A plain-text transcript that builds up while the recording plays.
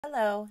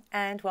Hello,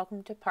 and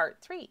welcome to part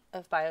 3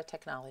 of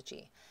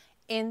biotechnology.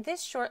 In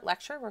this short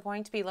lecture, we're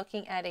going to be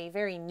looking at a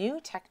very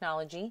new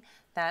technology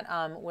that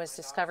was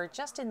discovered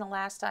just in the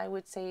last, I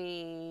would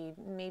say,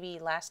 maybe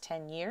last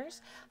 10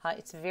 years.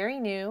 It's very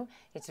new,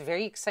 it's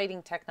very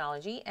exciting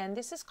technology, and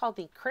this is called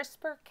the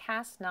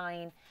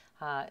CRISPR-Cas9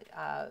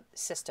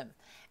 system.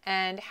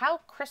 And how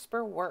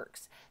CRISPR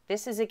works.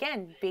 This is,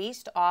 again,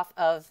 based off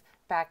of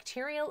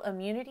bacterial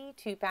immunity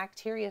to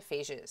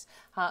bacteriophages.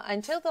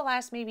 Until the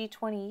last maybe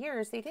 20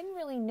 years, they didn't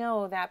really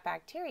know that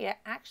bacteria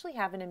actually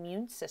have an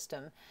immune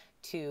system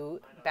to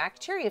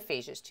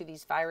bacteriophages, to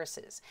these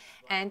viruses.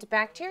 And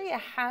bacteria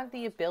have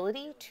the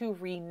ability to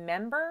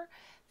remember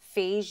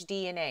phage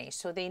DNA.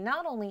 So they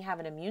not only have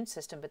an immune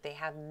system, but they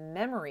have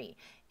memory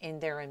in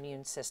their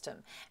immune system.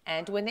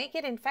 And when they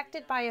get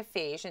infected by a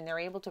phage and they're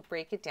able to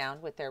break it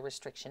down with their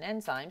restriction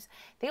enzymes,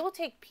 they will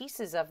take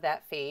pieces of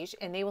that phage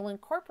and they will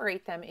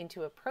incorporate them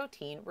into a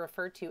protein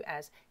referred to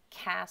as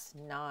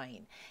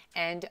Cas9.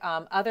 And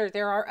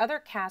there are other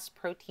Cas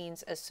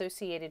proteins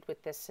associated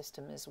with this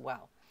system as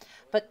well.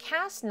 But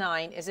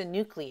Cas9 is a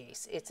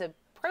nuclease. It's a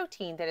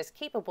protein that is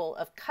capable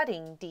of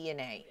cutting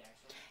DNA.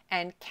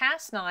 And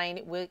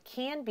Cas9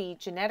 can be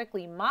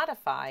genetically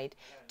modified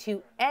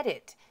to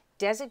edit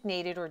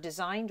designated or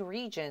designed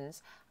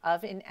regions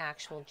of an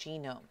actual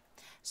genome.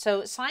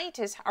 So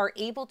scientists are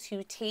able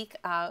to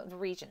take the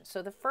regions.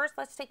 So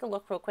let's take a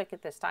look real quick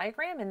at this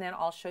diagram, and then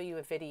I'll show you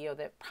a video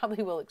that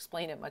probably will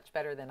explain it much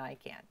better than I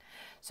can.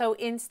 So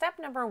in step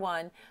number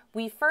 1,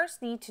 we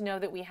first need to know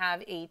that we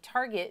have a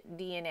target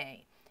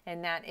DNA,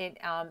 and that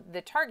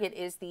the target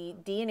is the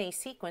DNA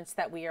sequence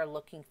that we are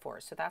looking for.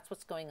 So that's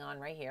what's going on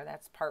right here.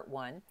 That's part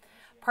 1.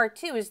 Part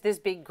 2 is this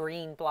big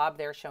green blob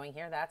they're showing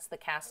here. That's the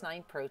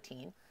Cas9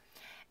 protein.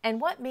 And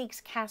what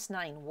makes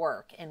Cas9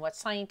 work, and what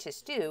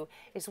scientists do,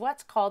 is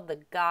what's called the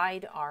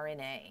guide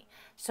RNA.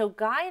 So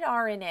guide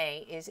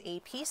RNA is a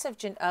piece of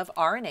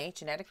RNA,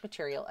 genetic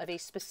material, of a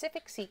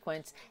specific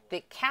sequence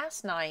that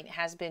Cas9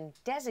 has been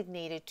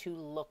designated to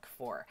look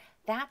for.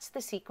 That's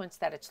the sequence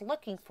that it's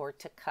looking for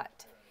to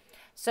cut.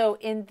 So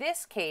in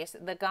this case,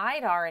 the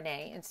guide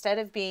RNA, instead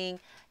of being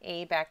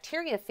a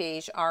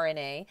bacteriophage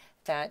RNA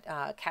that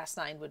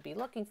Cas9 would be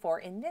looking for,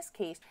 in this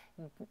case,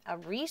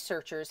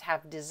 researchers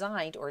have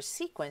designed or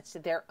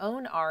sequenced their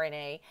own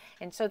RNA.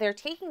 And so they're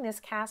taking this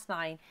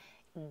Cas9,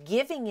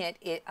 giving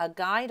it a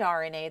guide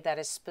RNA that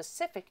is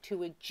specific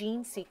to a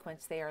gene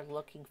sequence they are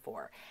looking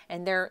for.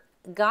 And they're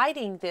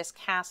guiding this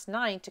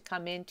Cas9 to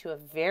come into a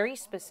very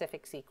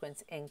specific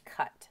sequence and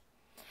cut.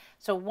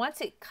 So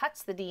once it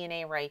cuts the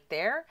DNA right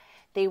there,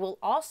 they will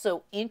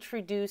also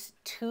introduce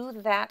to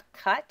that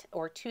cut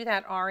or to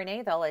that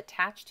RNA, they'll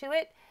attach to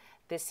it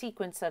the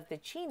sequence of the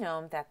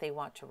genome that they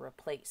want to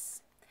replace.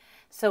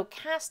 So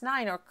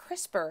Cas9 or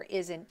CRISPR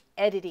is an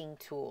editing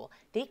tool.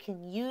 They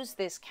can use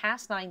this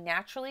Cas9,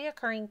 naturally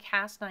occurring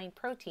Cas9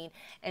 protein,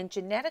 and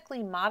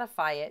genetically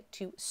modify it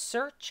to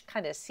search,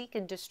 kind of seek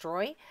and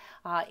destroy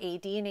a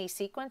DNA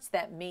sequence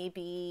that may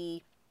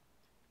be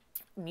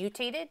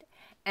mutated,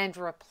 and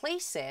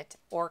replace it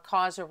or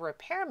cause a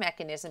repair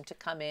mechanism to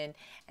come in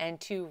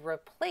and to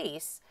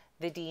replace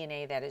the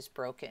DNA that is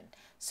broken.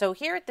 So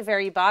here at the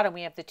very bottom,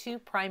 we have the 2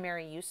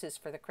 primary uses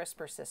for the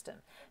CRISPR system.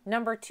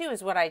 Number 2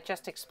 is what I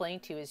just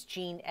explained to you, is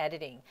gene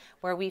editing,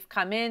 where we've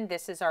come in,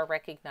 this is our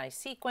recognized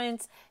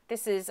sequence,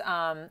 this is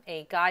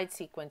a guide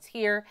sequence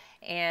here,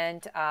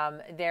 and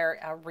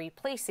they're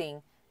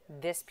replacing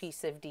this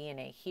piece of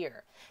DNA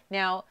here.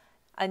 Now,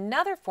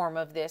 another form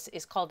of this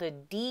is called a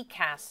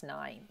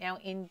dCas9. Now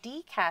in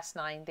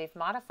dCas9, they've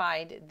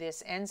modified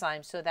this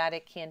enzyme so that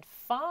it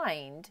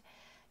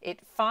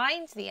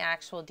finds the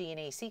actual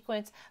DNA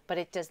sequence, but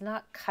it does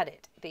not cut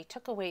it. They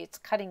took away its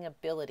cutting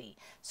ability.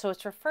 So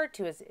it's referred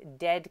to as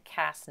dead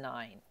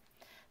Cas9.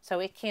 So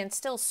it can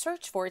still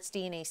search for its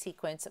DNA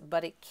sequence,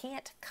 but it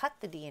can't cut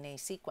the DNA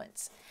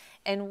sequence.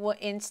 And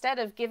instead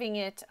of giving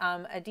it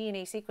a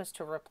DNA sequence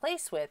to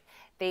replace with,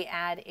 they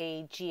add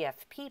a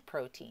GFP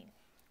protein,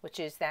 which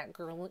is that,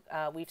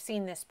 we've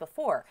seen this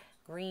before,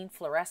 green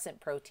fluorescent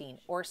protein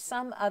or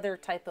some other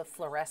type of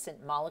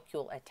fluorescent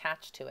molecule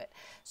attached to it.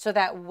 So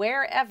that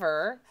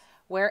wherever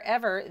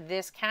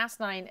this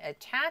Cas9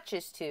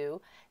 attaches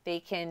to, they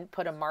can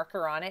put a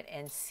marker on it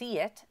and see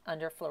it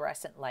under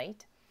fluorescent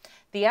light.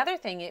 The other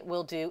thing it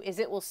will do is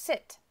it will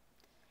sit.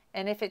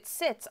 And if it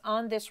sits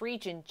on this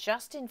region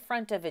just in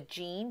front of a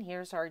gene,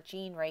 here's our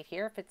gene right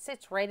here, if it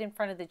sits right in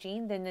front of the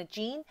gene, then the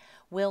gene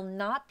will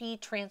not be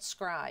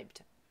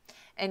transcribed.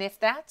 And if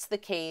that's the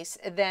case,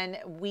 then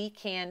we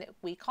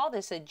call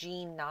this a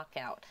gene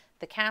knockout.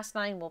 The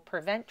Cas9 will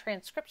prevent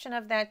transcription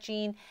of that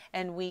gene,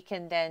 and we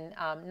can then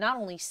not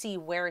only see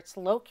where it's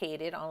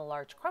located on a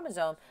large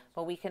chromosome,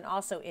 but we can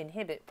also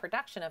inhibit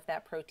production of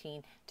that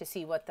protein to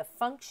see what the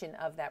function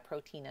of that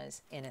protein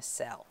is in a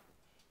cell.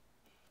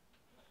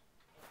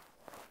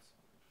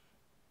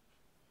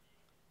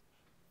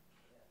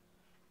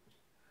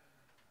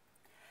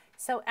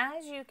 So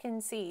as you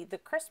can see, the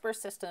CRISPR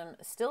system,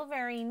 still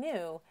very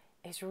new,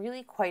 is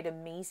really quite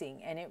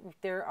amazing, and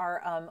there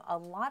are a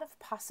lot of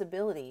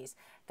possibilities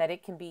that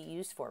it can be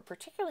used for,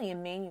 particularly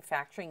in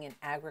manufacturing and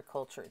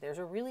agriculture. There's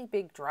a really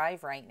big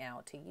drive right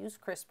now to use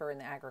CRISPR in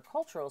the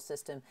agricultural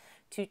system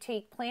to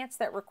take plants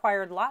that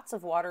required lots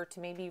of water to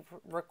maybe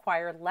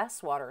require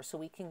less water, so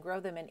we can grow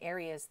them in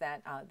areas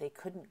that they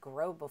couldn't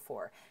grow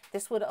before.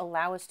 This would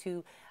allow us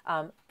to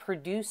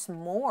produce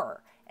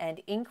more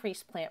and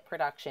increase plant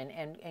production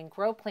and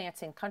grow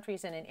plants in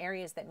countries and in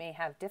areas that may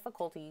have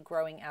difficulty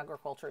growing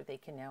agriculture. They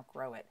can now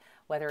grow it,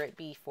 whether it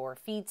be for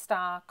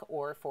feedstock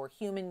or for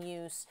human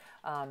use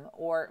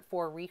or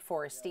for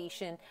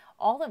reforestation,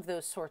 all of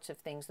those sorts of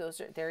things.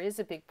 There is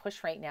a big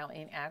push right now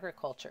in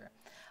agriculture.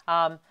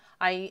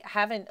 I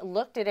haven't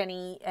looked at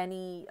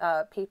any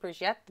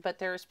papers yet, but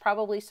there's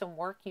probably some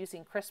work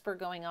using CRISPR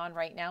going on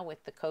right now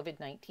with the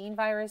COVID-19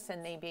 virus,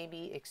 and they may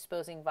be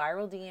exposing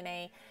viral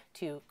DNA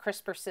to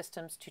CRISPR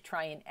systems to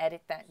try and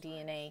edit that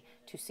DNA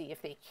to see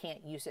if they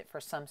can't use it for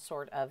some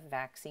sort of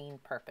vaccine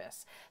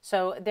purpose.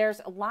 So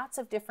there's lots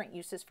of different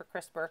uses for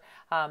CRISPR,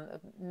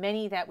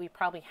 many that we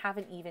probably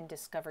haven't even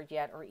discovered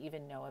yet or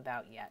even know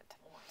about yet.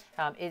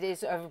 It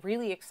is a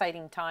really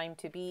exciting time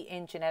to be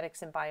in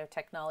genetics and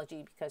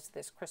biotechnology because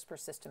this CRISPR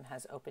system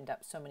has opened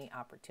up so many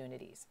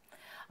opportunities.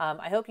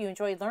 I hope you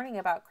enjoyed learning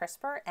about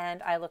CRISPR,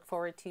 and I look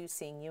forward to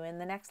seeing you in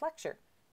the next lecture.